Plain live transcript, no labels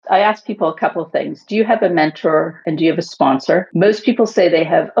I ask people a couple of things. Do you have a mentor and do you have a sponsor? Most people say they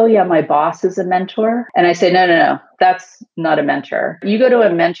have, oh yeah, my boss is a mentor. And I say, no, that's not a mentor. You go to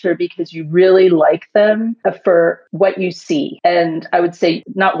a mentor because you really like them for what you see. And I would say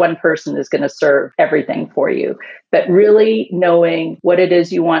not one person is going to serve everything for you, but really knowing what it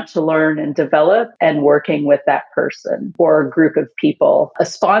is you want to learn and develop and working with that person or a group of people. A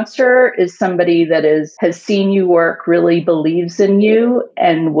sponsor is somebody that has seen you work, really believes in you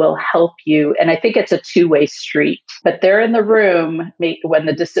and will help you. And I think it's a two-way street, but they're in the room when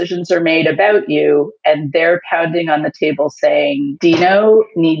the decisions are made about you and they're pounding on the table saying, Dino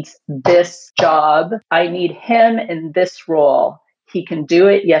needs this job. I need him in this role. He can do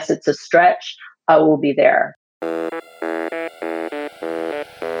it. Yes, it's a stretch. I will be there.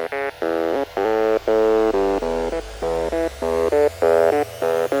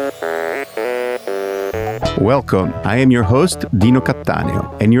 Welcome. I am your host, Dino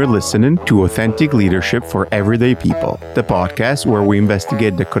Cattaneo, and you're listening to Authentic Leadership for Everyday People, the podcast where we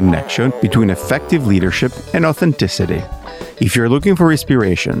investigate the connection between effective leadership and authenticity. If you're looking for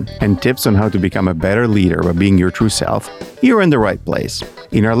inspiration and tips on how to become a better leader by being your true self, you're in the right place.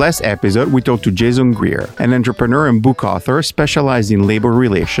 In our last episode, we talked to Jason Greer, an entrepreneur and book author specialized in labor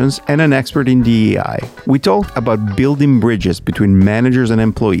relations and an expert in DEI. We talked about building bridges between managers and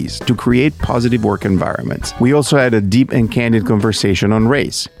employees to create positive work environments. We also had a deep and candid conversation on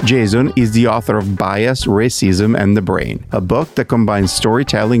race. Jason is the author of Bias, Racism, and the Brain, a book that combines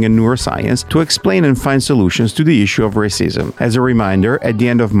storytelling and neuroscience to explain and find solutions to the issue of racism. As a reminder, at the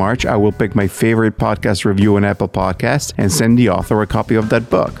end of March, I will pick my favorite podcast review on Apple Podcasts and send the author a copy of that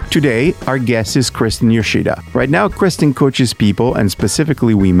book. Today, our guest is Kristen Yoshida. Right now, Kristen coaches people, and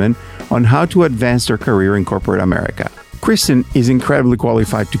specifically women, on how to advance their career in corporate America. Kristen is incredibly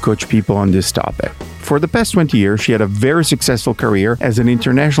qualified to coach people on this topic. For the past 20 years, she had a very successful career as an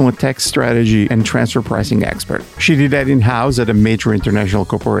international tech strategy and transfer pricing expert. She did that in-house at a major international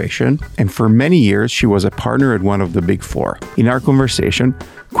corporation, and for many years, she was a partner at one of the Big Four. In our conversation,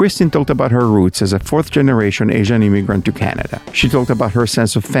 Kristen talked about her roots as a fourth-generation Asian immigrant to Canada. She talked about her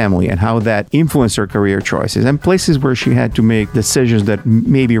sense of family and how that influenced her career choices and places where she had to make decisions that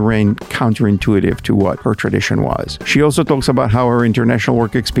maybe ran counterintuitive to what her tradition was. She also talks about how her international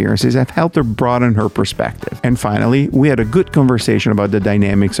work experiences have helped her broaden her perspective. And finally, we had a good conversation about the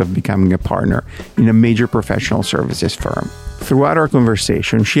dynamics of becoming a partner in a major professional services firm. Throughout our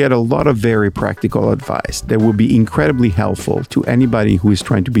conversation, she had a lot of very practical advice that will be incredibly helpful to anybody who is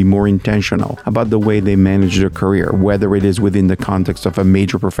trying to be more intentional about the way they manage their career, whether it is within the context of a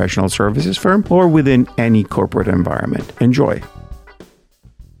major professional services firm or within any corporate environment. Enjoy.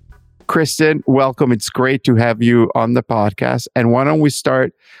 Kristen, welcome. It's great to have you on the podcast. And why don't we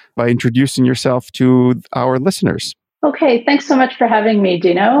start by introducing yourself to our listeners? Okay, thanks so much for having me,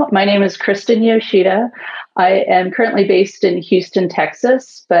 Dino. My name is Kristen Yoshida. I am currently based in Houston,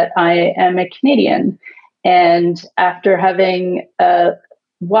 Texas, but I am a Canadian. And after having a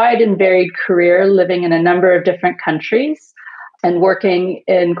wide and varied career living in a number of different countries and working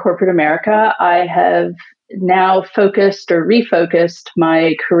in corporate America, I have now focused or refocused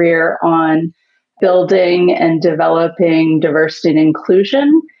my career on building and developing diversity and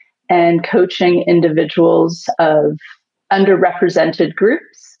inclusion and coaching individuals of underrepresented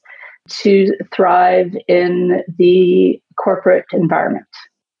groups to thrive in the corporate environment.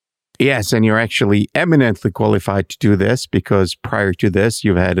 Yes, and you're actually eminently qualified to do this because prior to this,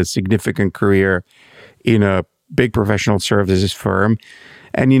 you've had a significant career in a big professional services firm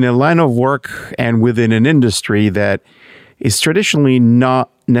and in a line of work and within an industry that is traditionally not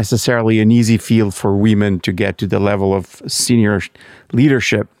necessarily an easy field for women to get to the level of senior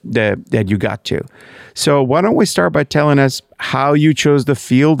leadership that you got to. So why don't we start by telling us how you chose the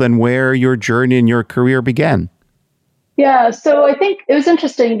field and where your journey in your career began? Yeah, so I think it was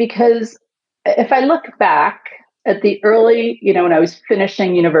interesting because if I look back at the early, when I was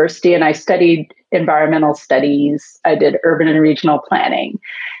finishing university and I studied environmental studies, I did urban and regional planning.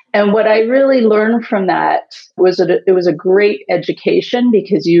 And what I really learned from that was that it was a great education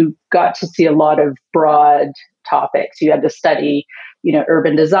because you got to see a lot of broad topics. You had to study,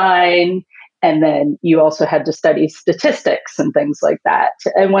 urban design, and then you also had to study statistics and things like that.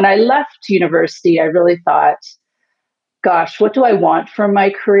 And when I left university, I really thought, gosh, what do I want from my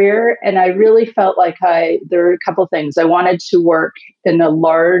career? And I really felt like there were a couple of things. I wanted to work in a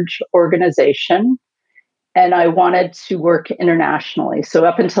large organization. And I wanted to work internationally. So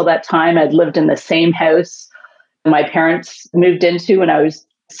up until that time, I'd lived in the same house my parents moved into when I was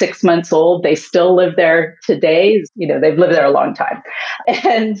 6 months old. They still live there today. They've lived there a long time.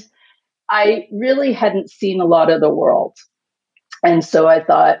 And I really hadn't seen a lot of the world. And so I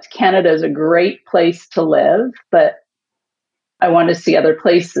thought Canada is a great place to live, but I want to see other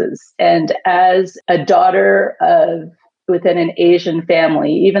places. And as a daughter of within an Asian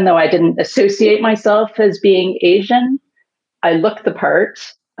family, even though I didn't associate myself as being Asian, I look the part.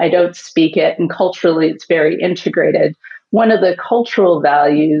 I don't speak it, and culturally, it's very integrated. One of the cultural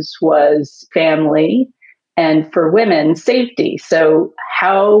values was family, and for women, safety. So,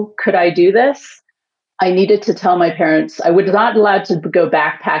 how could I do this? I needed to tell my parents I was not allowed to go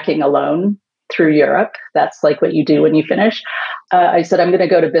backpacking alone through Europe. That's like what you do when you finish. I said, I'm going to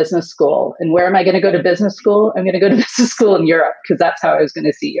go to business school. And where am I going to go to business school? I'm going to go to business school in Europe because that's how I was going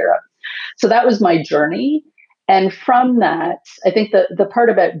to see Europe. So that was my journey. And from that, I think the part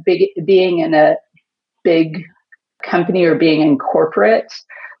about being in a big company or being in corporate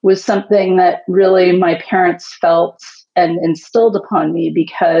was something that really my parents felt and instilled upon me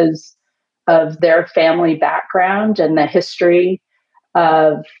because of their family background and the history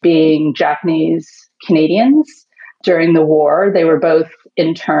of being Japanese Canadians during the war. They were both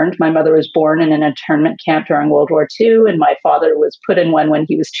interned. My mother was born in an internment camp during World War II, and my father was put in one when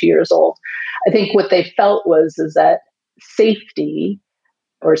he was 2 years old. I think what they felt is that safety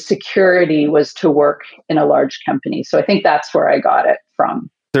or security was to work in a large company. So I think that's where I got it from.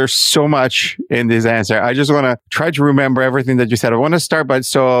 There's so much in this answer. I just want to try to remember everything that you said. I want to start by,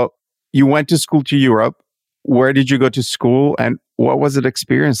 so you went to school to Europe. Where did you go to school and what was it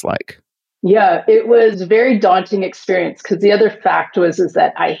experience like? Yeah, it was a very daunting experience because the other fact is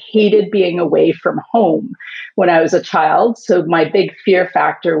that I hated being away from home when I was a child. So my big fear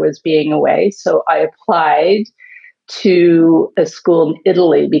factor was being away. So I applied to a school in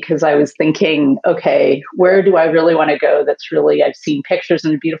Italy because I was thinking, okay, where do I really want to go? I've seen pictures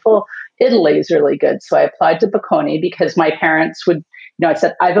and beautiful. Italy is really good. So I applied to Bocconi because my parents would, I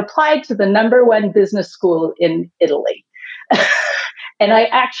said, I've applied to the number one business school in Italy. And I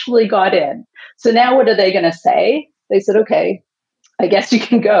actually got in. So now what are they going to say? They said, okay, I guess you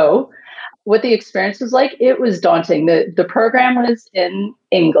can go. What the experience was like, it was daunting. The program was in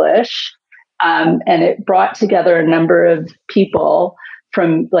English, and it brought together a number of people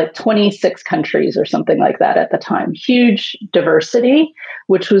from like 26 countries or something like that at the time. Huge diversity,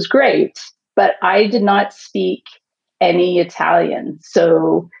 which was great. But I did not speak any Italian.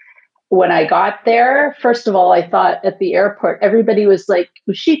 So when I got there, first of all, I thought at the airport, everybody was like,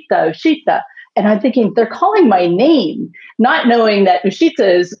 Uscita, Uscita. And I'm thinking, they're calling my name, not knowing that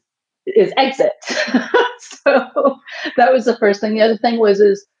Uscita is exit. So that was the first thing. The other thing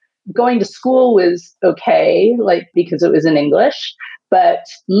is going to school was okay, like because it was in English. But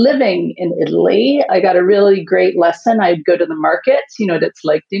living in Italy, I got a really great lesson. I'd go to the markets, that's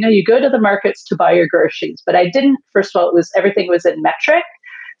like, you go to the markets to buy your groceries. But I didn't, first of all, everything was in metric.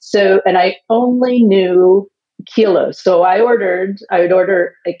 So, and I only knew kilos. So I would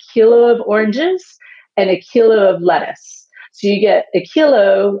order a kilo of oranges and a kilo of lettuce. So you get a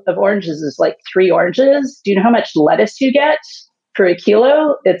kilo of oranges is like 3 oranges. Do you know how much lettuce you get for a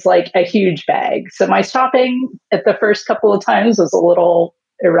kilo? It's like a huge bag. So my shopping at the first couple of times was a little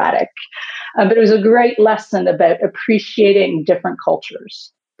erratic. But it was a great lesson about appreciating different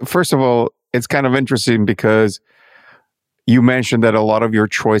cultures. First of all, it's kind of interesting because you mentioned that a lot of your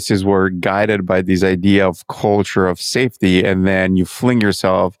choices were guided by this idea of culture, of safety, and then you fling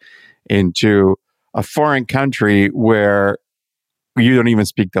yourself into a foreign country where you don't even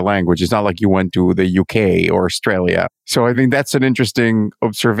speak the language. It's not like you went to the UK or Australia. So I think that's an interesting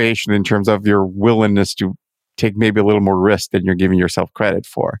observation in terms of your willingness to take maybe a little more risk than you're giving yourself credit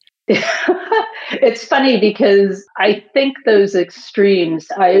for. It's funny because I think those extremes,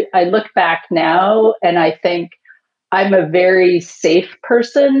 I look back now and I think I'm a very safe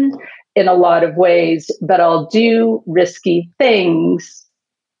person in a lot of ways, but I'll do risky things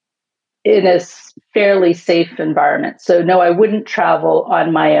in a fairly safe environment. So no, I wouldn't travel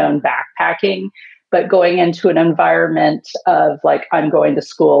on my own backpacking, but going into an environment of like, I'm going to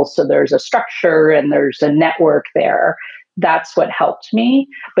school, so there's a structure and there's a network there. That's what helped me.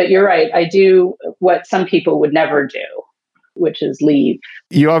 But you're right, I do what some people would never do, which is leave.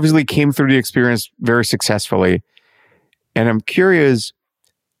 You obviously came through the experience very successfully. And I'm curious,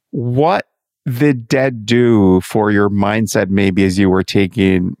 what did that do for your mindset maybe as you were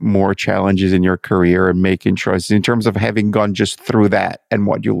taking more challenges in your career and making choices in terms of having gone just through that and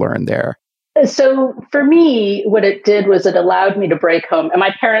what you learned there? So for me, what it did was it allowed me to break home. And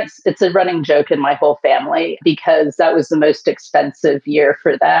my parents, it's a running joke in my whole family because that was the most expensive year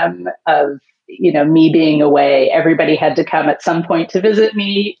for them of me being away. Everybody had to come at some point to visit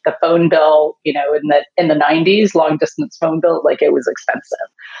me. The phone bill, in the 90s, long distance phone bill, like it was expensive.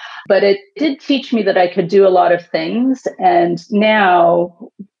 But it did teach me that I could do a lot of things. And now,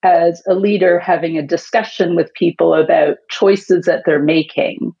 as a leader, having a discussion with people about choices that they're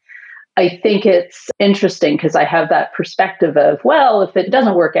making, I think it's interesting because I have that perspective of, well, if it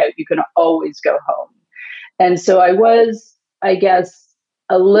doesn't work out, you can always go home. And so I was, I guess,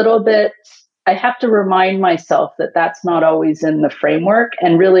 a little bit, I have to remind myself that that's not always in the framework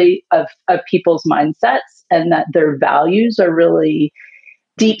and really of people's mindsets, and that their values are really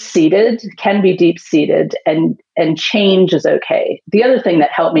deep seated, can be deep seated, and change is okay. The other thing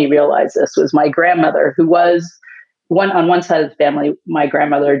that helped me realize this was my grandmother, who was on one side of the family. My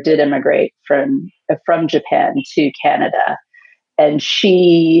grandmother did immigrate from Japan to Canada, and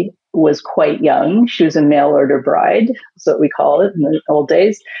she was quite young. She was a mail order bride, is what we call it in the old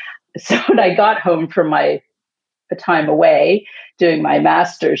days. So when I got home from my time away doing my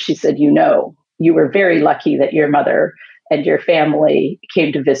master's, she said, you were very lucky that your mother and your family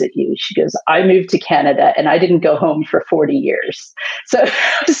came to visit you. She goes, I moved to Canada and I didn't go home for 40 years. So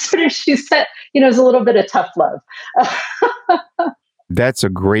sort of, she said, it was a little bit of tough love. That's a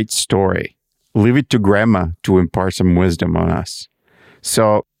great story. Leave it to grandma to impart some wisdom on us.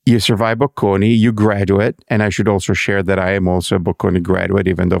 So you survive Bocconi, you graduate, and I should also share that I am also a Bocconi graduate,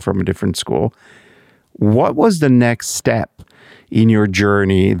 even though from a different school. What was the next step in your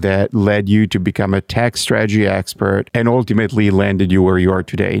journey that led you to become a tech strategy expert and ultimately landed you where you are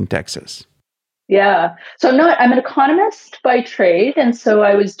today in Texas? Yeah. So I'm an economist by trade. And so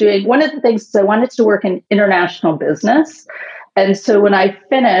I was doing, one of the things is I wanted to work in international business. And so when I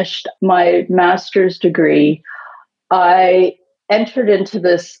finished my master's degree, I entered into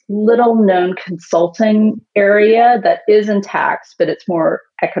this little known consulting area that is in tax, but it's more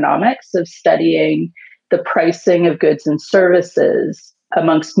economics, of studying the pricing of goods and services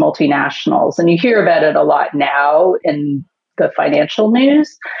amongst multinationals. And you hear about it a lot now in the financial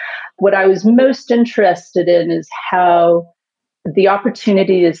news. What I was most interested in is how the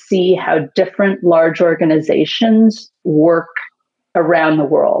opportunity to see how different large organizations work around the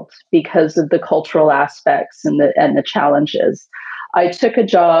world because of the cultural aspects and the challenges. I took a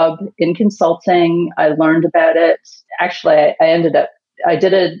job in consulting. I learned about it. Actually, I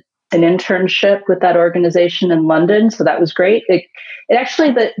did an internship with that organization in London, so that was great. It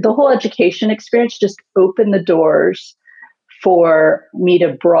actually, the whole education experience just opened the doors for me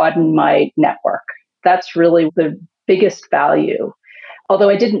to broaden my network. That's really the biggest value. Although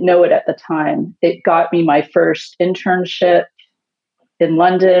I didn't know it at the time, it got me my first internship in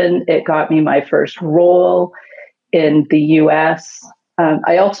London. It got me my first role in the US.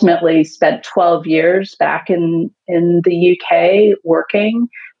 I ultimately spent 12 years back in the UK working,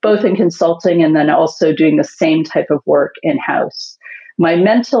 both in consulting and then also doing the same type of work in-house. My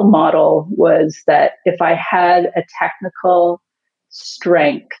mental model was that if I had a technical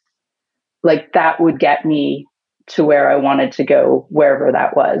strength, like that would get me to where I wanted to go, wherever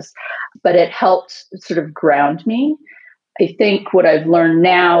that was. But it helped sort of ground me. I think what I've learned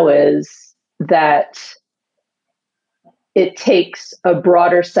now is that it takes a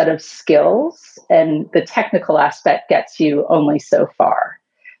broader set of skills, and the technical aspect gets you only so far.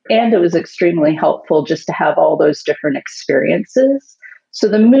 And it was extremely helpful just to have all those different experiences. So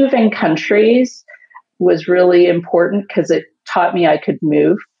the moving countries was really important because it taught me I could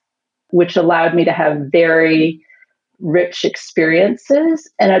move, which allowed me to have very rich experiences.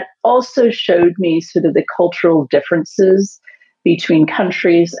 And it also showed me sort of the cultural differences between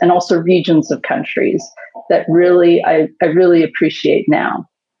countries and also regions of countries that really I really appreciate now.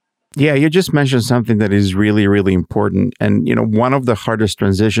 Yeah, you just mentioned something that is really, really important. And, one of the hardest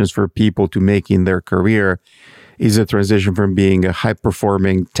transitions for people to make in their career is a transition from being a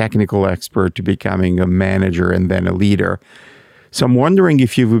high-performing technical expert to becoming a manager and then a leader. So I'm wondering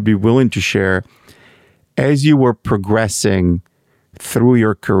if you would be willing to share, as you were progressing through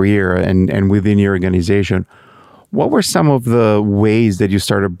your career and within your organization, what were some of the ways that you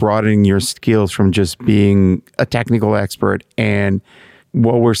started broadening your skills from just being a technical expert, and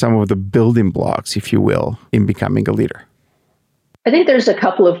what were some of the building blocks, if you will, in becoming a leader? I think there's a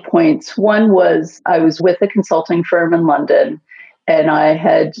couple of points. One was I was with a consulting firm in London, and I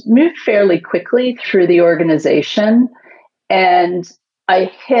had moved fairly quickly through the organization. And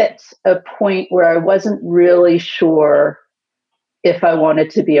I hit a point where I wasn't really sure if I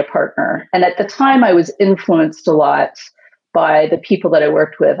wanted to be a partner. And at the time, I was influenced a lot by the people that I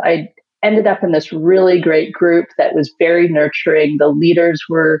worked with. I ended up in this really great group that was very nurturing. The leaders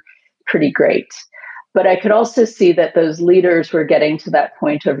were pretty great. But I could also see that those leaders were getting to that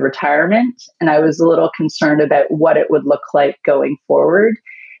point of retirement. And I was a little concerned about what it would look like going forward.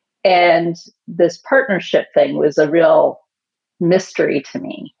 And this partnership thing was a real mystery to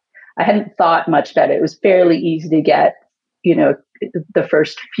me. I hadn't thought much about it. It was fairly easy to get, the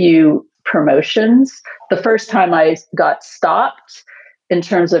first few promotions. The first time I got stopped in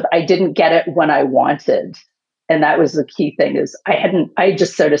terms of I didn't get it when I wanted. And that was the key thing is I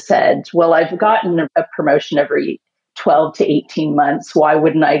just sort of said, well, I've gotten a promotion every 12 to 18 months. Why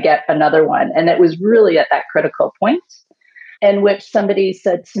wouldn't I get another one? And it was really at that critical point in which somebody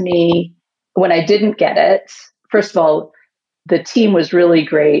said to me when I didn't get it, first of all, the team was really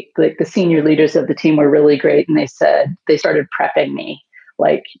great. Like the senior leaders of the team were really great. And they started prepping me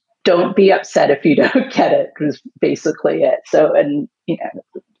like, don't be upset if you don't get it, was basically it. So, and,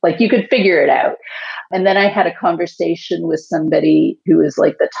 like you could figure it out. And then I had a conversation with somebody who was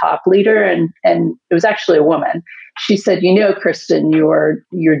like the top leader and it was actually a woman. She said, Kristen,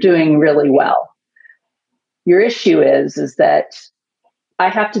 you're doing really well. Your issue is that I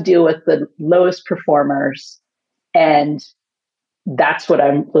have to deal with the lowest performers and that's what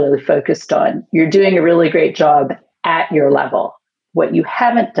I'm really focused on. You're doing a really great job at your level. What you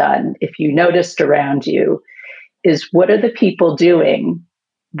haven't done, if you noticed around you, is what are the people doing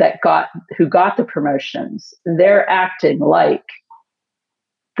who got the promotions? They're acting like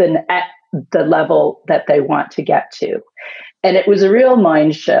at the level that they want to get to. And it was a real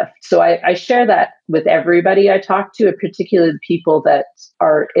mind shift. So I share that with everybody I talk to, particularly the people that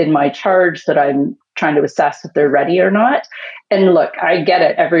are in my charge that I'm trying to assess if they're ready or not. And look, I get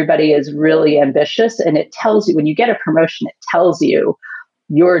it. Everybody is really ambitious. And it tells you when you get a promotion, it tells you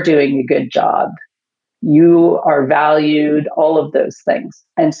you're doing a good job. You are valued, all of those things.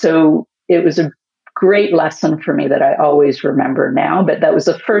 And so it was a great lesson for me that I always remember now. But that was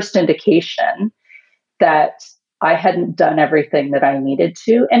the first indication that I hadn't done everything that I needed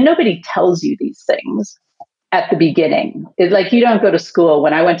to. And nobody tells you these things at the beginning. It's like you don't go to school.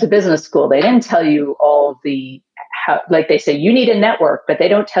 When I went to business school, they didn't tell you all like they say, you need a network, but they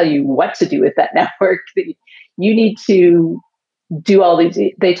don't tell you what to do with that network. You need to do all these.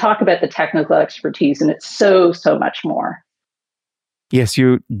 They talk about the technical expertise, and it's so much more. Yes,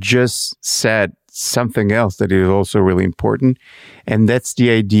 you just said something else that is also really important, and that's the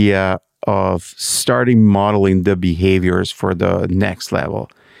idea of starting modeling the behaviors for the next level.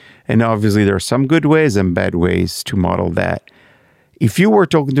 And obviously, there are some good ways and bad ways to model that. If you were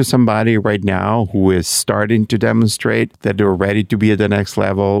talking to somebody right now who is starting to demonstrate that they're ready to be at the next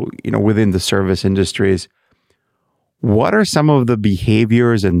level, within the service industries, what are some of the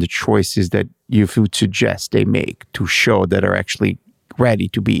behaviors and the choices that you would suggest they make to show that are actually ready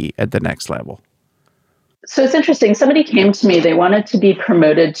to be at the next level? So it's interesting. Somebody came to me, they wanted to be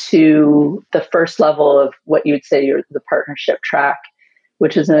promoted to the first level of what you would say the partnership track,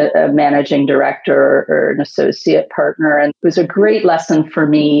 which is a managing director or an associate partner. And it was a great lesson for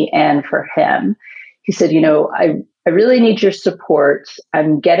me and for him. He said, I really need your support.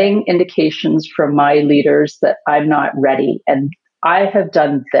 I'm getting indications from my leaders that I'm not ready. And I have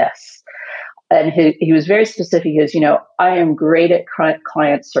done this. And he was very specific. He goes, I am great at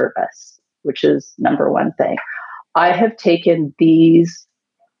client service, which is number one thing. I have taken these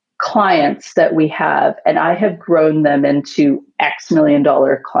clients that we have and I have grown them into X $1 million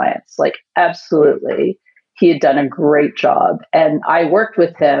clients. Like, absolutely. He had done a great job. And I worked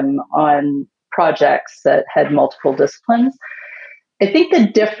with him on projects that had multiple disciplines. I think the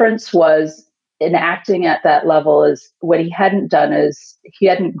difference was in acting at that level is what he hadn't done is he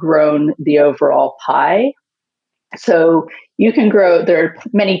hadn't grown the overall pie. So you can grow, there are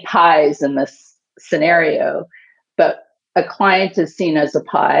many pies in this scenario, but a client is seen as a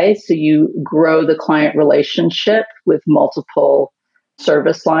pie. So you grow the client relationship with multiple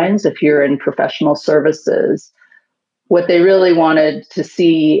service lines. If you're in professional services, what they really wanted to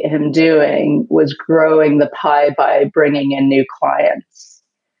see him doing was growing the pie by bringing in new clients.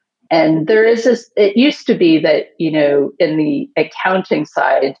 And there is it used to be that, in the accounting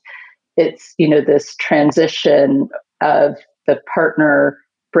side, it's, this transition of the partner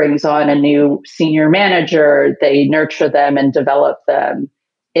brings on a new senior manager, they nurture them and develop them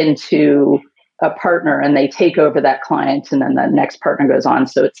into a partner and they take over that client and then the next partner goes on.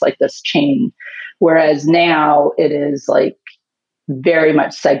 So it's like this chain. Whereas now it is like very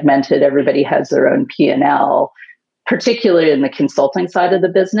much segmented. Everybody has their own P&L, particularly in the consulting side of the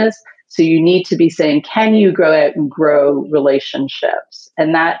business. So you need to be saying, can you go out and grow relationships?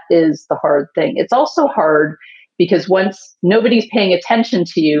 And that is the hard thing. It's also hard because once nobody's paying attention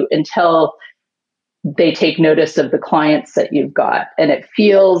to you until they take notice of the clients that you've got, and it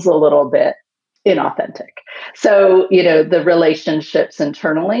feels a little bit inauthentic. So, the relationships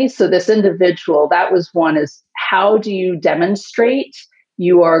internally. So this individual, that was one is how do you demonstrate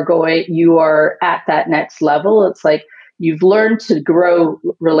you are at that next level? It's like, you've learned to grow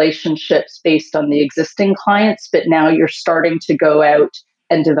relationships based on the existing clients, but now you're starting to go out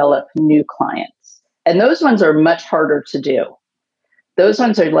and develop new clients. And those ones are much harder to do. Those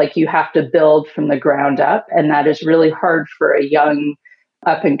ones are like you have to build from the ground up. And that is really hard for a young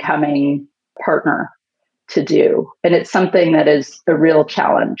up and coming partner to do. And it's something that is a real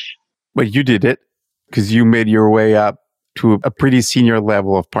challenge. But you did it because you made your way up to a pretty senior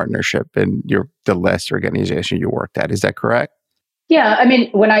level of partnership in the last organization you worked at. Is that correct? Yeah. I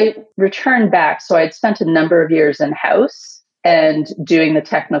mean, when I returned back, so I'd spent a number of years in-house and doing the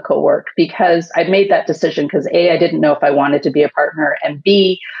technical work because I made that decision because A, I didn't know if I wanted to be a partner, and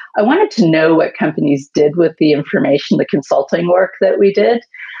B, I wanted to know what companies did with the information, the consulting work that we did.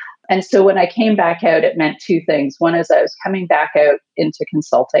 And so when I came back out, it meant two things. One is I was coming back out into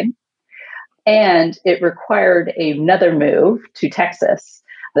consulting, and it required another move to Texas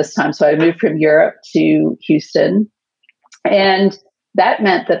this time. So I moved from Europe to Houston. And that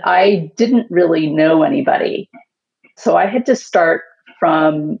meant that I didn't really know anybody. So I had to start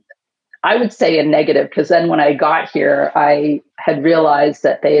from, I would say, a negative, because then when I got here, I had realized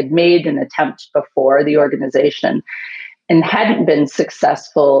that they had made an attempt before, the organization, and hadn't been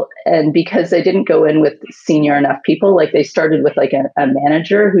successful. And because they didn't go in with senior enough people, like they started with like a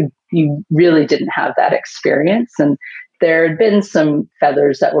manager who you really didn't have that experience. And there had been some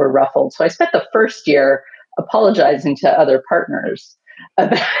feathers that were ruffled. So I spent the first year apologizing to other partners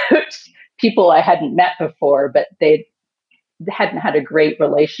about people I hadn't met before, but they hadn't had a great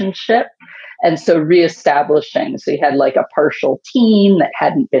relationship. And so reestablishing, so you had like a partial team that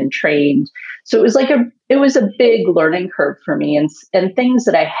hadn't been trained. So it was like it was a big learning curve for me, and things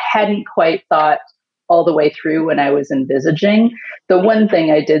that I hadn't quite thought all the way through when I was envisaging. The one thing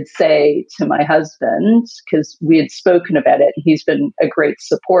I did say to my husband, because we had spoken about it, he's been a great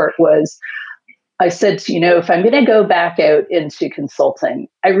support, was I said, if I'm going to go back out into consulting,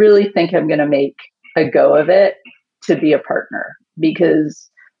 I really think I'm going to make a go of it to be a partner, because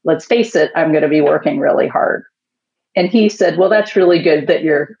let's face it, I'm going to be working really hard. And he said, well, that's really good that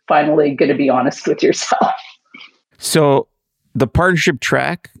you're finally going to be honest with yourself. So the partnership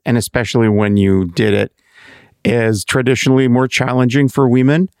track, and especially when you did it, is traditionally more challenging for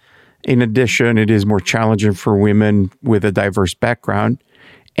women. In addition, it is more challenging for women with a diverse background.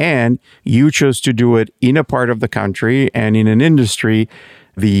 And you chose to do it in a part of the country and in an industry,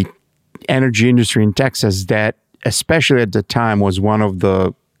 the energy industry in Texas, that especially at the time was one of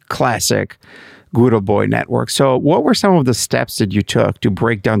the classic good old boy networks. So what were some of the steps that you took to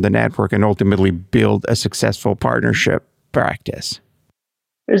break down the network and ultimately build a successful partnership practice?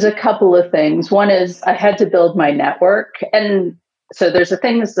 There's a couple of things. One is I had to build my network. And so there's the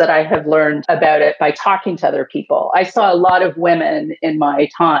things that I have learned about it by talking to other people. I saw a lot of women in my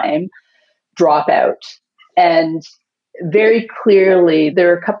time drop out. And very clearly,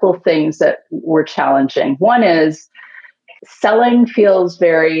 there are a couple of things that were challenging. One is selling feels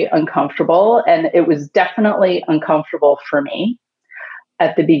very uncomfortable. And it was definitely uncomfortable for me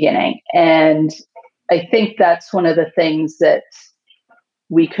at the beginning. And I think that's one of the things that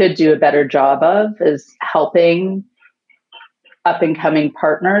we could do a better job of, is helping up and coming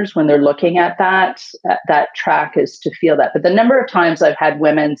partners when they're looking at that track, is to feel that. But the number of times I've had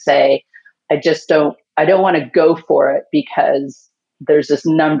women say, I don't want to go for it because there's this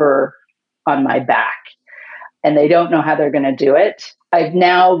number on my back and they don't know how they're going to do it. I've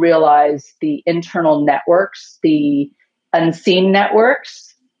now realized the internal networks, the unseen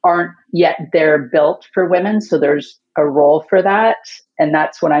networks, aren't yet there built for women. So there's a role for that. And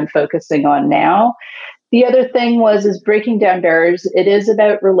that's what I'm focusing on now. The other thing is breaking down barriers. It is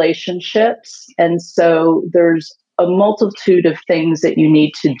about relationships. And so there's a multitude of things that you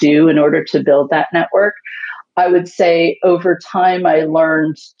need to do in order to build that network. I would say over time, I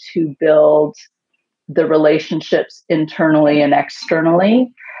learned to build the relationships internally and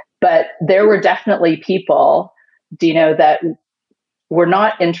externally. But there were definitely people, Dino, that were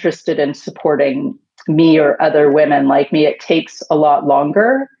not interested in supporting me or other women like me. It takes a lot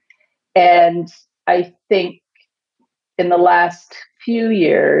longer. And I think in the last few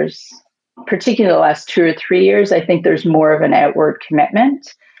years, particularly the last 2 or 3 years, I think there's more of an outward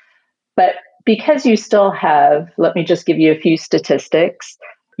commitment. But because you still have, let me just give you a few statistics,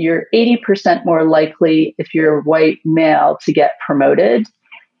 you're 80% more likely if you're a white male to get promoted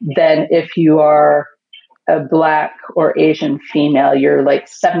than if you are a Black or Asian female. You're like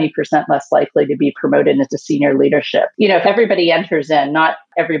 70% less likely to be promoted into senior leadership. If everybody enters in, not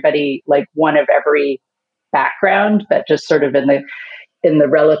everybody like one of every background, but just sort of in the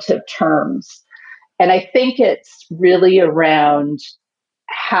relative terms. And I think it's really around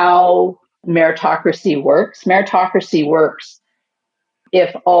how meritocracy works. Meritocracy works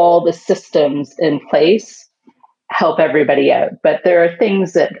if all the systems in place help everybody out. But there are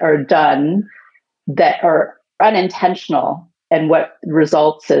things that are done that are unintentional, and what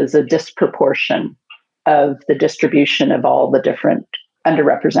results is a disproportion of the distribution of all the different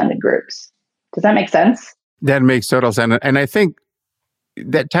underrepresented groups. Does that make sense? That makes total sense. And I think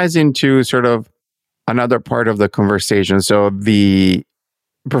that ties into sort of another part of the conversation. So the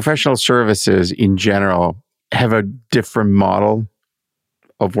professional services in general have a different model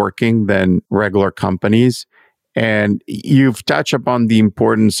of working than regular companies. And you've touched upon the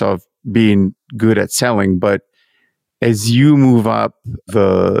importance of being good at selling, but as you move up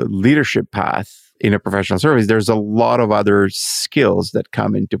the leadership path in a professional service, there's a lot of other skills that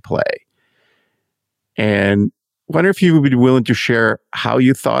come into play. And I wonder if you would be willing to share how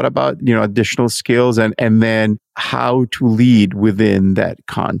you thought about, additional skills and then how to lead within that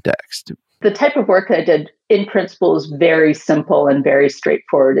context. The type of work I did in principle is very simple and very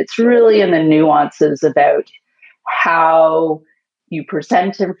straightforward. It's really in the nuances about how you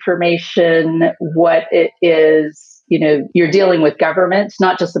present information, what it is. You're dealing with governments,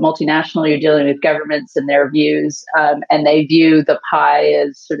 not just the multinational, you're dealing with governments and their views, and they view the pie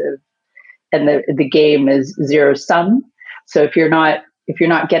as sort of, and the game is zero sum. So if you're not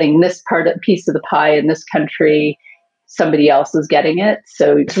getting this piece of the pie in this country, somebody else is getting it.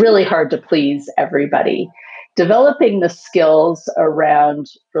 So it's really hard to please everybody. Developing the skills around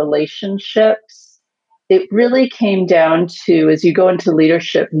relationships, it really came down to, as you go into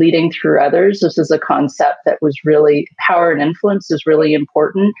leadership, leading through others. This is a concept that was really, power and influence is really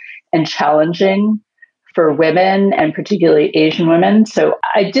important and challenging for women, and particularly Asian women. So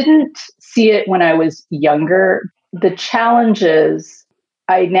I didn't see it when I was younger. The challenges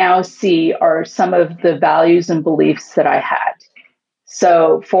I now see are some of the values and beliefs that I had.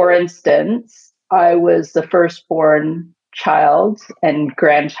 So, for instance, I was the firstborn child and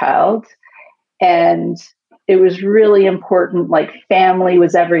grandchild, and it was really important, like family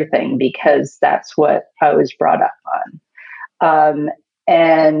was everything, because that's what I was brought up on.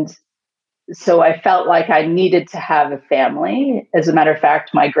 And so I felt like I needed to have a family. As a matter of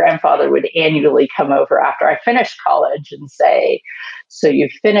fact, my grandfather would annually come over after I finished college and say, "So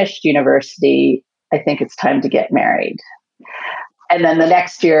you've finished university, I think it's time to get married." And then the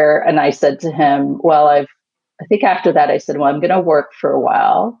next year, and I said to him, I think after that, I said, "Well, I'm going to work for a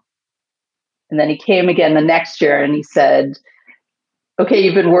while." And then he came again the next year and he said, "Okay,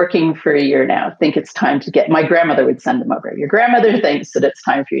 you've been working for a year now. I think it's time to get," my grandmother would send him over. "Your grandmother thinks that it's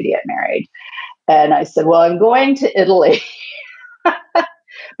time for you to get married." And I said, "Well, I'm going to Italy."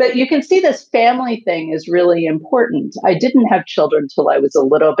 But you can see this family thing is really important. I didn't have children till I was a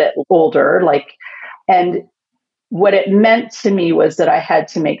little bit older, and what it meant to me was that I had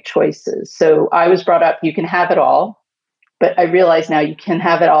to make choices. So I was brought up, you can have it all, but I realize now you can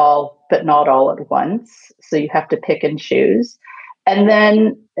have it all, but not all at once. So you have to pick and choose. And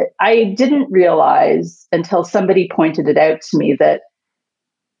then I didn't realize until somebody pointed it out to me that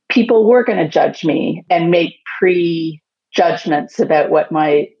people were going to judge me and make prejudgments about what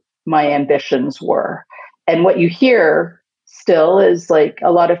my ambitions were. And what you hear still is like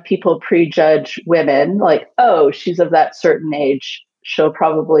a lot of people prejudge women, like, "Oh, she's of that certain age, she'll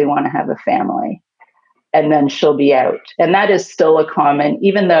probably want to have a family, and then she'll be out." And that is still a common,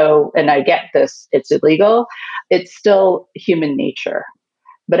 even though, and I get this, it's illegal, it's still human nature.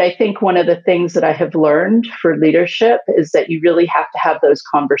 But I think one of the things that I have learned for leadership is that you really have to have those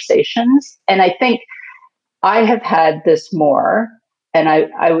conversations. And I think I have had this more, and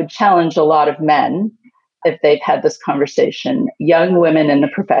I would challenge a lot of men if they've had this conversation. Young women in the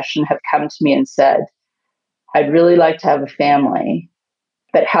profession have come to me and said, "I'd really like to have a family,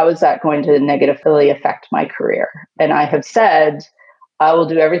 but how is that going to negatively affect my career?" And I have said, I will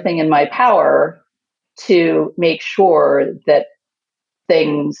do everything in my power to make sure that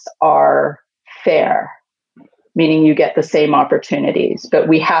things are fair, meaning you get the same opportunities, but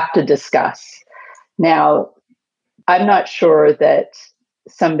we have to discuss. Now, I'm not sure that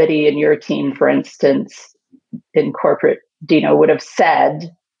somebody in your team, for instance, in corporate, Dino, would have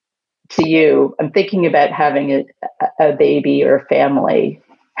said to you, "I'm thinking about having a baby or a family.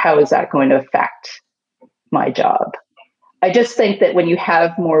 How is that going to affect my job?" I just think that when you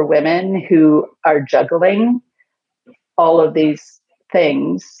have more women who are juggling all of these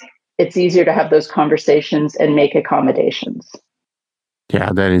things, it's easier to have those conversations and make accommodations.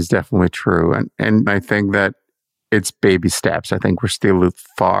 Yeah, that is definitely true. And I think that it's baby steps. I think we're still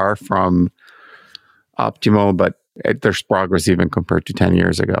far from optimal, but there's progress even compared to 10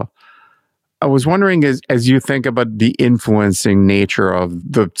 years ago. I was wondering, as you think about the influencing nature of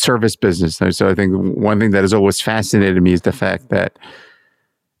the service business. So I think one thing that has always fascinated me is the fact that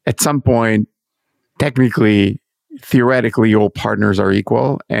at some point, technically, theoretically, all partners are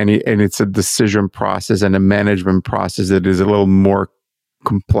equal, and it's a decision process and a management process that is a little more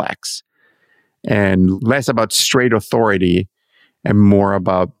complex and less about straight authority and more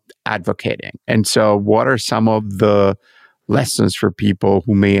about advocating. And so, what are some of the lessons for people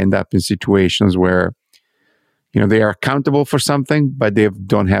who may end up in situations where, they are accountable for something, but they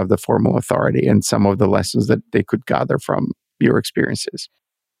don't have the formal authority, and some of the lessons that they could gather from your experiences?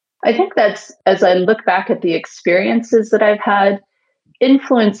 I think that's, as I look back at the experiences that I've had,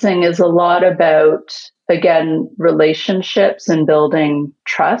 influencing is a lot about, again, relationships and building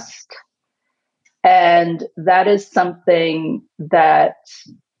trust. And that is something that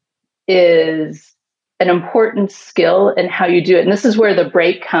is an important skill in how you do it. And this is where the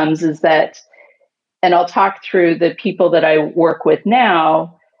break comes, is that, and I'll talk through the people that I work with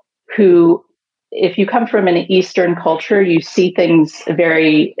now who, if you come from an Eastern culture, you see things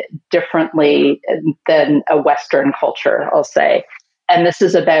very differently than a Western culture, I'll say. And this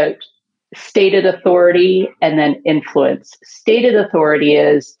is about stated authority and then influence. Stated authority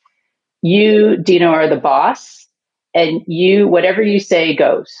is you, Dino, are the boss, and whatever you say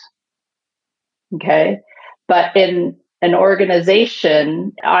goes. Okay. But in an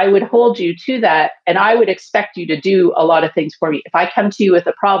organization, I would hold you to that, and I would expect you to do a lot of things for me. If I come to you with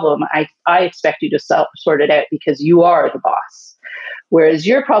a problem, I expect you to sort it out because you are the boss. Whereas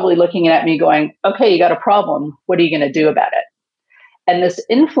you're probably looking at me going, okay, you got a problem. What are you going to do about it? And this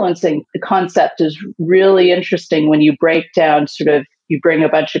influencing concept is really interesting when you break down you bring a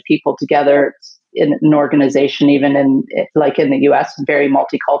bunch of people together in an organization, even in the US, very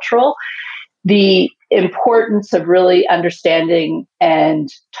multicultural. The importance of really understanding and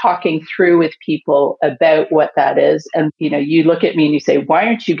talking through with people about what that is. And, you look at me and you say, why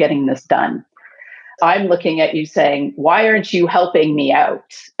aren't you getting this done? I'm looking at you saying, why aren't you helping me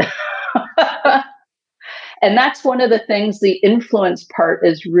out? And that's one of the things, the influence part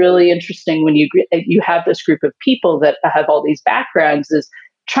is really interesting when you have this group of people that have all these backgrounds, is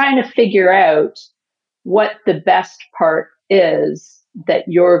trying to figure out what the best part is that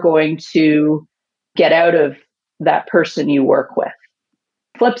you're going to get out of that person you work with.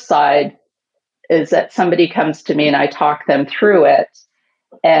 Flip side is that somebody comes to me and I talk them through it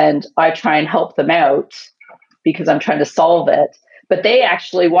and I try and help them out because I'm trying to solve it. But they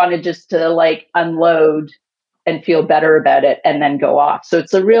actually wanted just to unload and feel better about it and then go off. So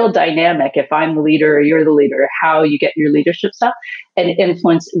it's a real dynamic. If I'm the leader or you're the leader, how you get your leadership stuff and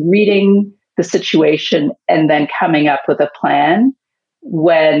influence, reading the situation and then coming up with a plan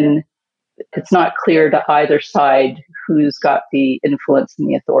when it's not clear to either side who's got the influence and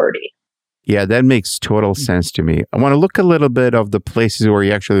the authority. Yeah, that makes total sense to me. I want to look a little bit of the places where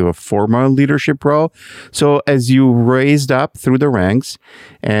you actually have a formal leadership role. So as you raised up through the ranks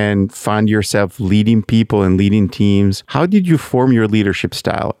and found yourself leading people and leading teams, how did you form your leadership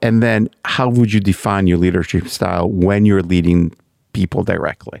style? And then how would you define your leadership style when you're leading people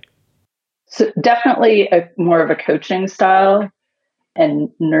directly? So definitely more of a coaching style and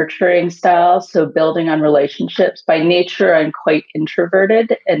nurturing style. So building on relationships. By nature, I'm quite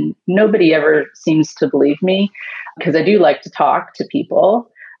introverted and nobody ever seems to believe me because I do like to talk to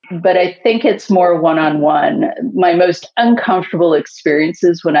people. But I think it's more one-on-one. My most uncomfortable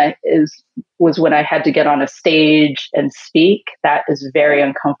experiences was when I had to get on a stage and speak. That is very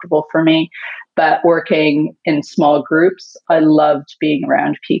uncomfortable for me. But working in small groups, I loved being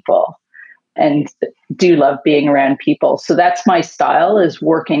around people. And do love being around people. So that's my style, is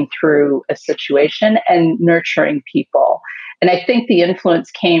working through a situation and nurturing people. And I think the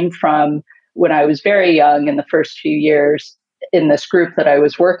influence came from when I was very young in the first few years in this group that I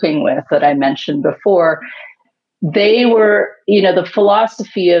was working with that I mentioned before. They were, the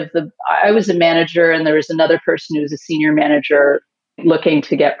philosophy of I was a manager and there was another person who was a senior manager looking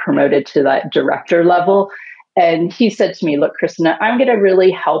to get promoted to that director level. And he said to me, look, Christina, I'm going to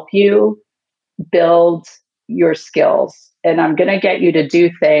really help you build your skills. And I'm going to get you to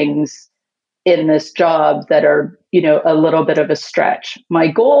do things in this job that are, a little bit of a stretch. My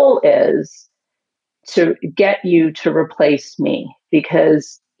goal is to get you to replace me,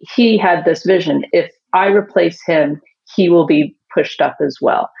 because he had this vision. If I replace him, he will be pushed up as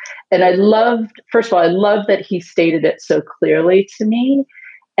well. And I loved that he stated it so clearly to me.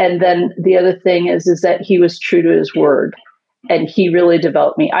 And then the other thing is that he was true to his word and he really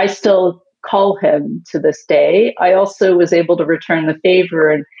developed me. I still call him to this day. I also was able to return the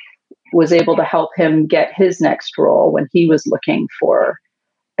favor and was able to help him get his next role when he was looking for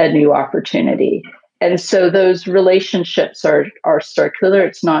a new opportunity. And so those relationships are circular.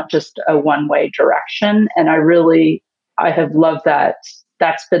 It's not just a one-way direction. And I have loved that.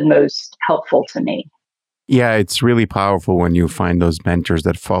 That's been most helpful to me. Yeah, it's really powerful when you find those mentors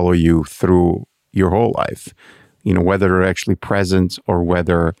that follow you through your whole life, whether they're actually present or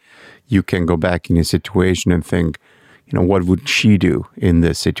whether you can go back in a situation and think, what would she do in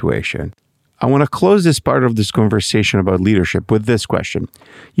this situation? I want to close this part of this conversation about leadership with this question.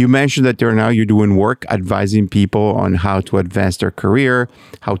 You mentioned that you're doing work advising people on how to advance their career,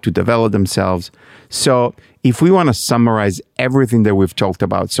 how to develop themselves. So if we want to summarize everything that we've talked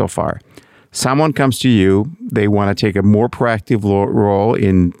about so far, someone comes to you, they want to take a more proactive role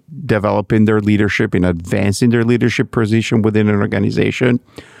in developing their leadership, in advancing their leadership position within an organization.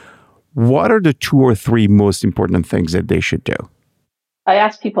 What are the 2 or 3 most important things that they should do? I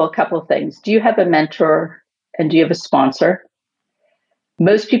ask people a couple of things. Do you have a mentor and do you have a sponsor?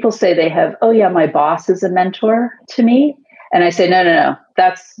 Most people say they have, oh yeah, my boss is a mentor to me. And I say, no,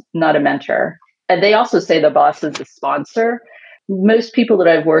 that's not a mentor. And they also say the boss is a sponsor. Most people that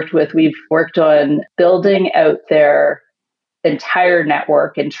I've worked with, we've worked on building out their entire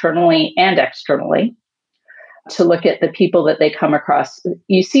network internally and externally to look at the people that they come across.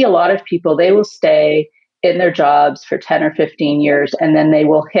 You see a lot of people, they will stay in their jobs for 10 or 15 years, and then they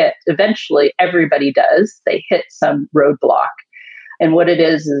will eventually everybody does, they hit some roadblock. And what it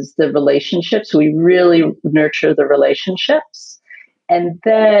is the relationships. We really nurture the relationships. And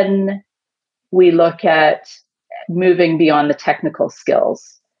then we look at moving beyond the technical skills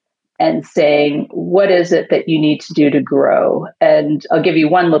and saying, what is it that you need to do to grow? And I'll give you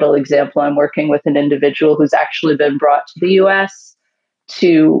one little example. I'm working with an individual who's actually been brought to the US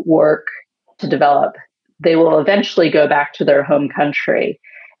to work to develop. They will eventually go back to their home country.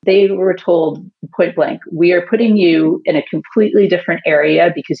 They were told point blank, we are putting you in a completely different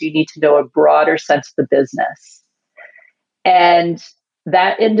area because you need to know a broader sense of the business. And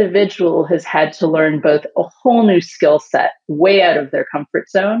that individual has had to learn both a whole new skill set, way out of their comfort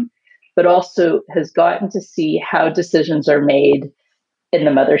zone, but also has gotten to see how decisions are made in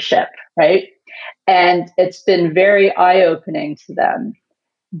the mothership, right? And it's been very eye-opening to them.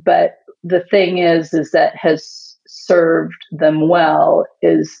 But the thing is that has served them well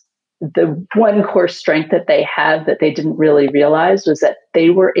is the one core strength that they had that they didn't really realize was that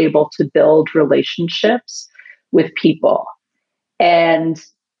they were able to build relationships with people. And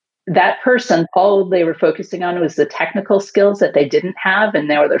that person, all they were focusing on was the technical skills that they didn't have. And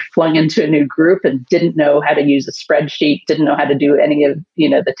now they're flung into a new group and didn't know how to use a spreadsheet, didn't know how to do any of,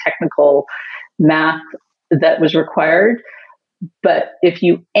 the technical math that was required. But if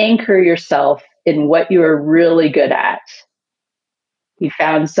you anchor yourself in what you are really good at, you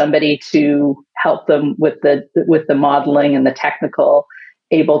found somebody to help them with the modeling and the technical,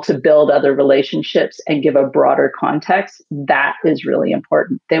 able to build other relationships and give a broader context, that is really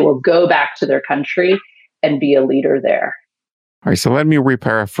important. They will go back to their country and be a leader there. All right, so let me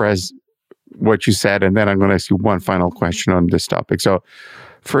reparaphrase what you said, and then I'm going to ask you one final question on this topic. So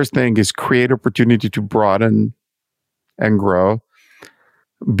first thing is create opportunity to broaden and grow.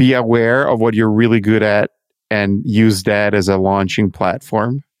 Be aware of what you're really good at and use that as a launching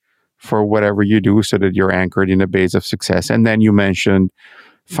platform for whatever you do so that you're anchored in a base of success. And then you mentioned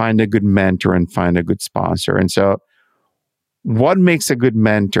find a good mentor and find a good sponsor. And so what makes a good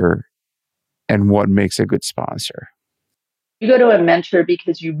mentor and what makes a good sponsor? You go to a mentor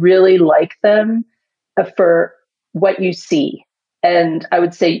because you really like them for what you see. And I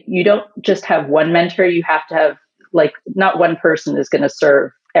would say you don't just have one mentor, you have to have not one person is going to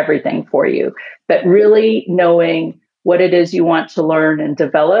serve everything for you, but really knowing what it is you want to learn and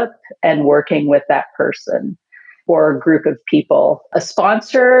develop and working with that person or a group of people. A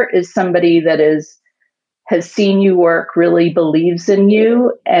sponsor is somebody that has seen you work, really believes in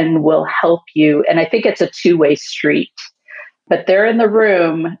you and will help you. And I think it's a two-way street. But they're in the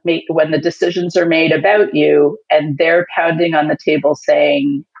room when the decisions are made about you, and they're pounding on the table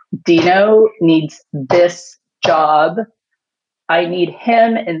saying, Dino needs this job. I need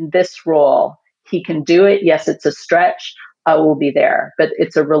him in this role. He can do it. Yes, it's a stretch. I will be there. But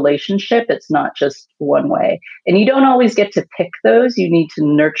it's a relationship. It's not just one way. And you don't always get to pick those. You need to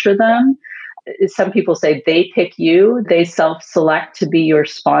nurture them. Some people say they pick you, they self-select to be your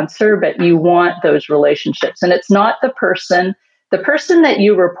sponsor, but you want those relationships. And it's not the person that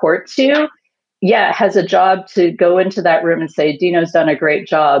you report to, has a job to go into that room and say, Dino's done a great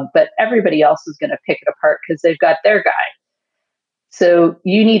job, but everybody else is going to pick it apart because they've got their guy. So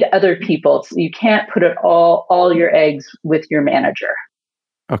you need other people. You can't put it all your eggs with your manager.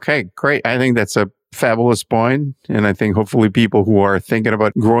 Okay, great. I think that's a Fabulous point. And I think hopefully people who are thinking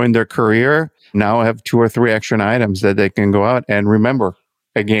about growing their career now have 2 or 3 action items that they can go out and remember.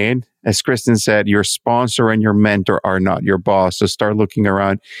 Again, as Kristen said, your sponsor and your mentor are not your boss. So start looking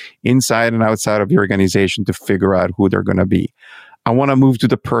around inside and outside of your organization to figure out who they're going to be. I want to move to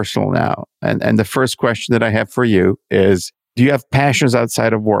the personal now. And the first question that I have for you is, do you have passions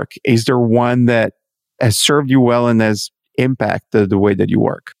outside of work? Is there one that has served you well and has impacted the way that you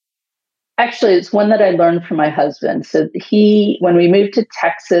work? Actually, it's one that I learned from my husband. So when we moved to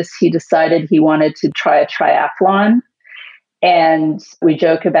Texas, he decided he wanted to try a triathlon. And we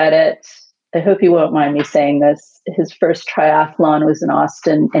joke about it. I hope you won't mind me saying this. His first triathlon was in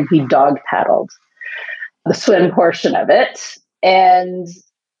Austin, and he dog paddled the swim portion of it. And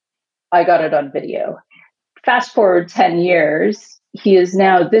I got it on video. Fast forward 10 years, he is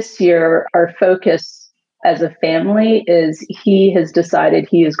now this year, our focus as a family is he has decided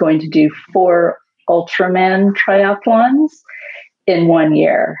he is going to do 4 Ultraman triathlons in 1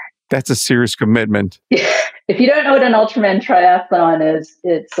 year. That's a serious commitment. If you don't know what an Ultraman triathlon is,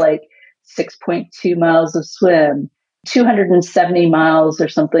 it's like 6.2 miles of swim, 270 miles or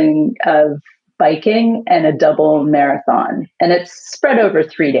something of biking, and a double marathon. And it's spread over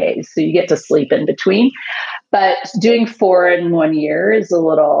 3 days, so you get to sleep in between. But doing 4 in 1 year is a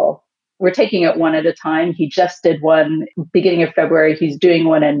little, we're taking it one at a time. He just did one beginning of February. He's doing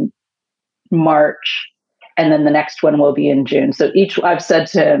one in March. And then the next one will be in June. So I've said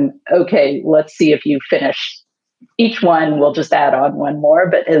to him, okay, let's see if you finish each one. We'll just add on one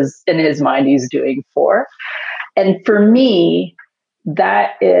more. But in his mind, he's doing 4. And for me,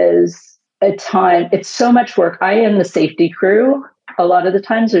 that is a time, it's so much work. I am the safety crew. A lot of the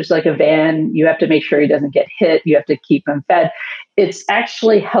times there's like a van, you have to make sure he doesn't get hit. You have to keep him fed. It's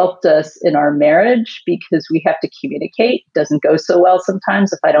actually helped us in our marriage because we have to communicate. It doesn't go so well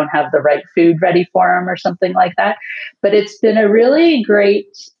sometimes if I don't have the right food ready for him or something like that. But it's been a really great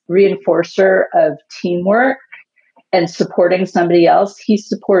reinforcer of teamwork and supporting somebody else. He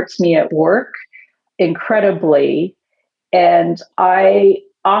supports me at work incredibly. And I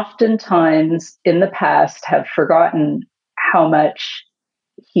oftentimes in the past have forgotten how much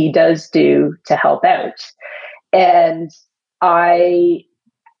he does do to help out. And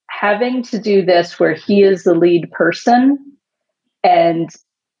having to do this where he is the lead person and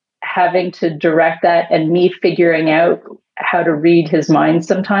having to direct that and me figuring out how to read his mind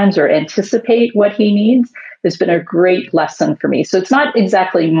sometimes or anticipate what he needs has been a great lesson for me. So it's not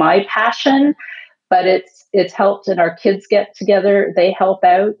exactly my passion, but it's helped, and our kids get together, they help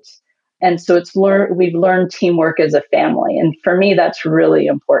out. And so we've learned teamwork as a family. And for me, that's really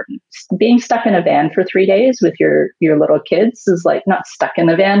important. Being stuck in a van for 3 days with your little kids is like not stuck in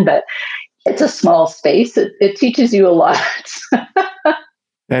the van, but it's a small space. It teaches you a lot.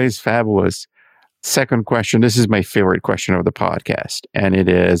 That is fabulous. Second question. This is my favorite question of the podcast. And it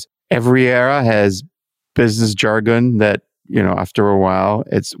is, every era has business jargon that, after a while,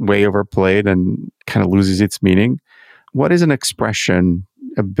 it's way overplayed and kind of loses its meaning. What is an expression,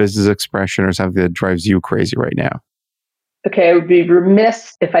 a business expression or something that drives you crazy right now? Okay, I would be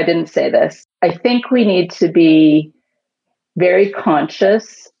remiss if I didn't say this. I think we need to be very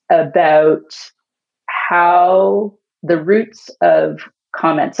conscious about how the roots of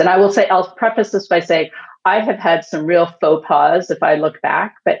comments, and I'll preface this by saying, I have had some real faux pas if I look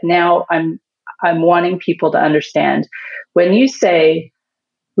back, but now I'm wanting people to understand when you say,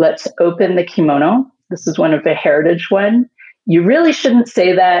 let's open the kimono, this is one of the heritage one, you really shouldn't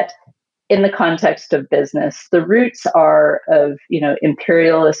say that in the context of business. The roots are of,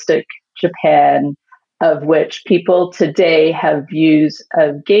 imperialistic Japan, of which people today have views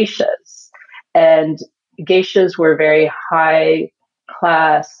of geishas. And geishas were very high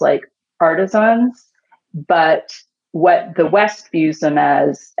class, like artisans, but what the West views them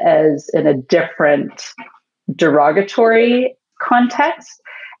as in a different derogatory context.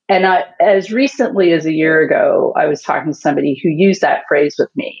 And as recently as a year ago, I was talking to somebody who used that phrase with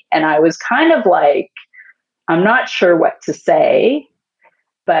me. And I was kind of like, I'm not sure what to say,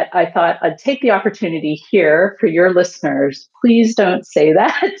 but I thought I'd take the opportunity here for your listeners. Please don't say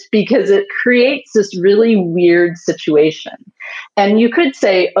that because it creates this really weird situation. And you could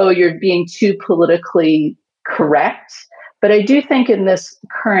say, oh, you're being too politically correct. But I do think in this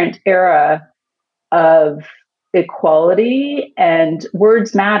current era of equality and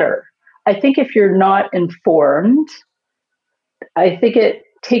words matter. I think if you're not informed, I think it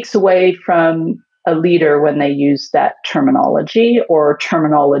takes away from a leader when they use that terminology or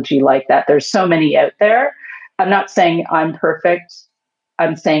terminology like that. There's so many out there. I'm not saying I'm perfect.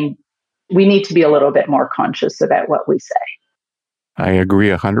 I'm saying we need to be a little bit more conscious about what we say. I agree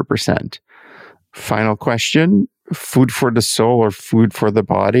 100%. Final question. Food for the soul or food for the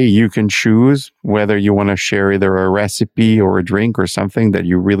body? You can choose whether you want to share either a recipe or a drink or something that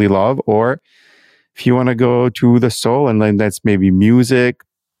you really love, or if you want to go to the soul, and then that's maybe music,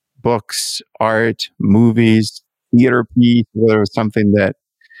 books, art, movies, theater piece, whether it's something that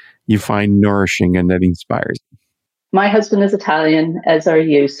you find nourishing and that inspires you. My husband is Italian, as are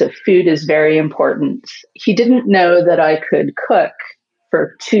you, so food is very important. He didn't know that I could cook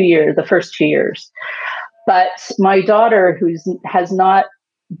for 2 years, the first 2 years. But my daughter, who has not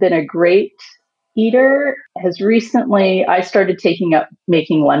been a great eater, has recently, I started taking up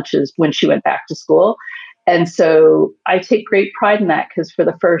making lunches when she went back to school. And so I take great pride in that, because for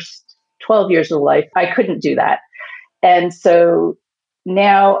the first 12 years of life, I couldn't do that. And so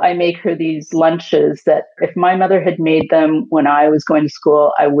now I make her these lunches that if my mother had made them when I was going to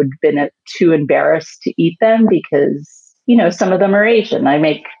school, I would have been too embarrassed to eat them, because, you know, some of them are Asian. I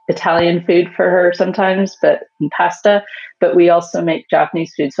make Italian food for her sometimes, and pasta, but we also make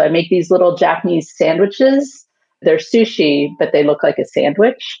Japanese food. So I make these little Japanese sandwiches. They're sushi, but they look like a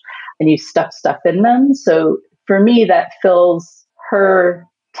sandwich, and you stuff stuff in them. So for me, that fills her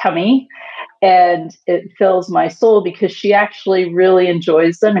tummy and it fills my soul, because she actually really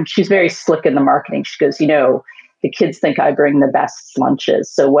enjoys them. And she's very slick in the marketing. She goes, you know, the kids think I bring the best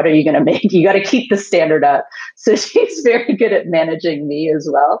lunches. So what are you going to make? You got to keep the standard up. So she's very good at managing me as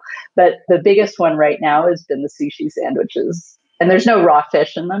well. But the biggest one right now has been the sushi sandwiches. And there's no raw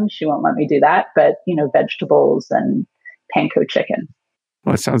fish in them. She won't let me do that. But, you know, vegetables and panko chicken.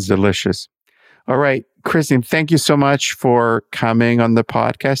 Well, it sounds delicious. All right, Kristen, thank you so much for coming on the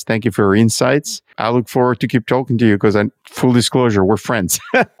podcast. Thank you for your insights. I look forward to keep talking to you, because full disclosure, we're friends.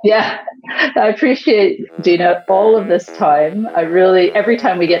 Yeah, I appreciate, Dino, all of this time. Every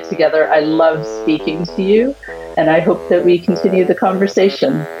time we get together, I love speaking to you, and I hope that we continue the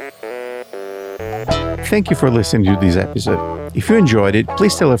conversation. Thank you for listening to this episode. If you enjoyed it,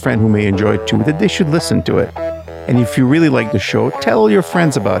 please tell a friend who may enjoy it too that they should listen to it. And if you really like the show, tell all your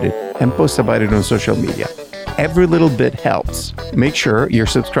friends about it and post about it on social media. Every little bit helps. Make sure you're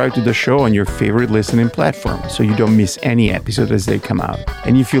subscribed to the show on your favorite listening platform so you don't miss any episode as they come out.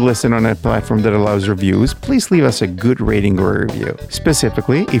 And if you listen on a platform that allows reviews, please leave us a good rating or review.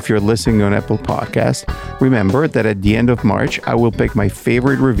 Specifically, if you're listening on Apple Podcasts, remember that at the end of March, I will pick my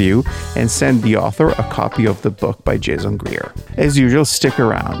favorite review and send the author a copy of the book by Jason Greer. As usual, stick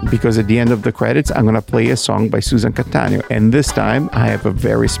around, because at the end of the credits, I'm going to play a song by Susan Cattaneo, and this time I have a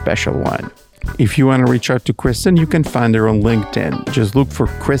very special one. If you want to reach out to Kristen, you can find her on LinkedIn. Just look for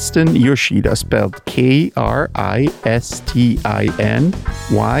Kristen Yoshida, spelled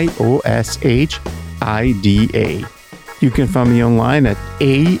KristinYoshida. You can find me online at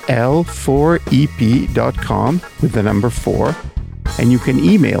al4ep.com with the number 4. And you can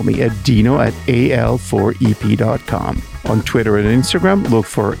email me at dino@al4ep.com. On Twitter and Instagram, look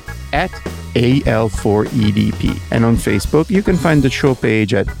for @AL4EDP. And on Facebook, you can find the show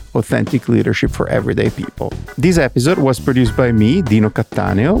page at Authentic Leadership for Everyday People. This episode was produced by me, Dino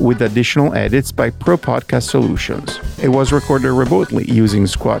Cattaneo, with additional edits by Pro Podcast Solutions. It was recorded remotely using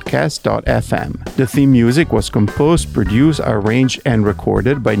Squadcast.fm. The theme music was composed, produced, arranged, and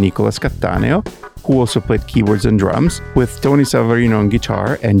recorded by Nicolas Cattaneo, who also played keyboards and drums, with Tony Savarino on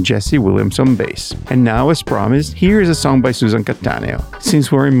guitar and Jesse Williams on bass. And now, as promised, here is a song by Susan Cattaneo.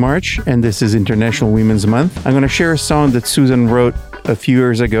 Since we're in March and this is International Women's Month, I'm going to share a song that Susan wrote a few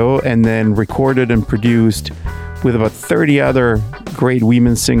years ago and then recorded and produced with about 30 other great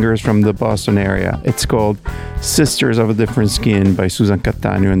women singers from the Boston area. It's called Sisters of a Different Skin by Susan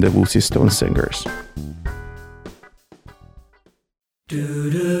Cattaneo and the Lucy Stone Singers.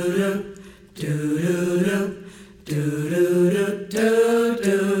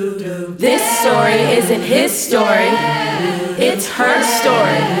 This story isn't his story, it's her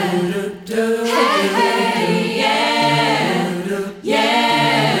story. Hey, yeah,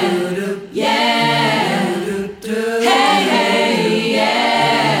 yeah, yeah. Hey,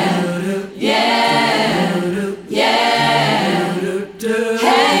 yeah, yeah, yeah.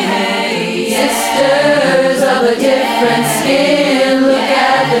 Hey, sisters of a different skin, look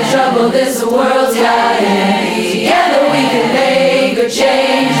at the trouble this world's got in. Together we can make a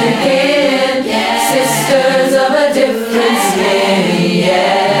change again. Sisters of a different skin,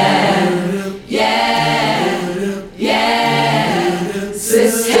 yeah, yeah, yeah.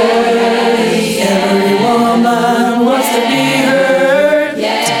 Sisters, every woman wants to be heard,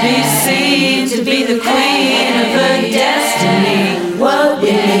 to be seen, to be the queen of her destiny. What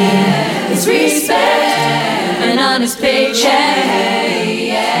we need is respect, an honest paycheck,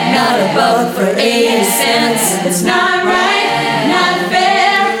 not a buck for 80 cents. It's not right, not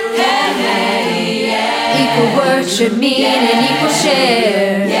fair. Hey, hey. should mean an equal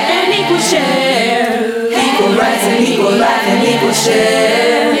share. An equal share. Equal rights and equal life and equal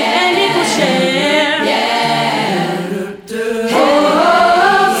share. And equal share.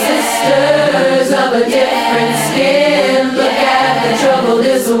 Oh, sisters of a different skin, look at the trouble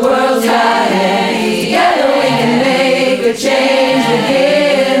this world's got in. Together we can make a change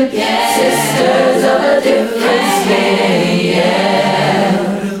begin. Sisters of a different skin,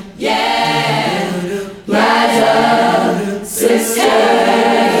 rise up, sisters.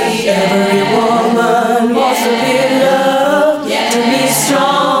 Every woman wants to be loved, to be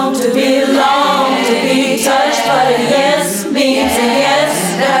strong, to belong, to be touched. But a yes means a yes,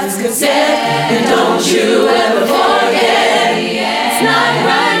 that's consent. And don't you ever forget, it's not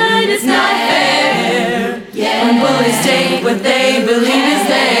right, it's not fair. When bullies take what they believe is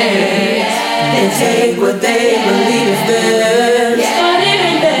theirs, they take what they believe is theirs. But it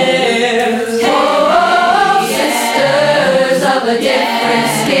ain't theirs. Oh, sisters of a different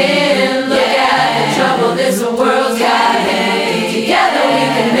skin, look at the trouble this world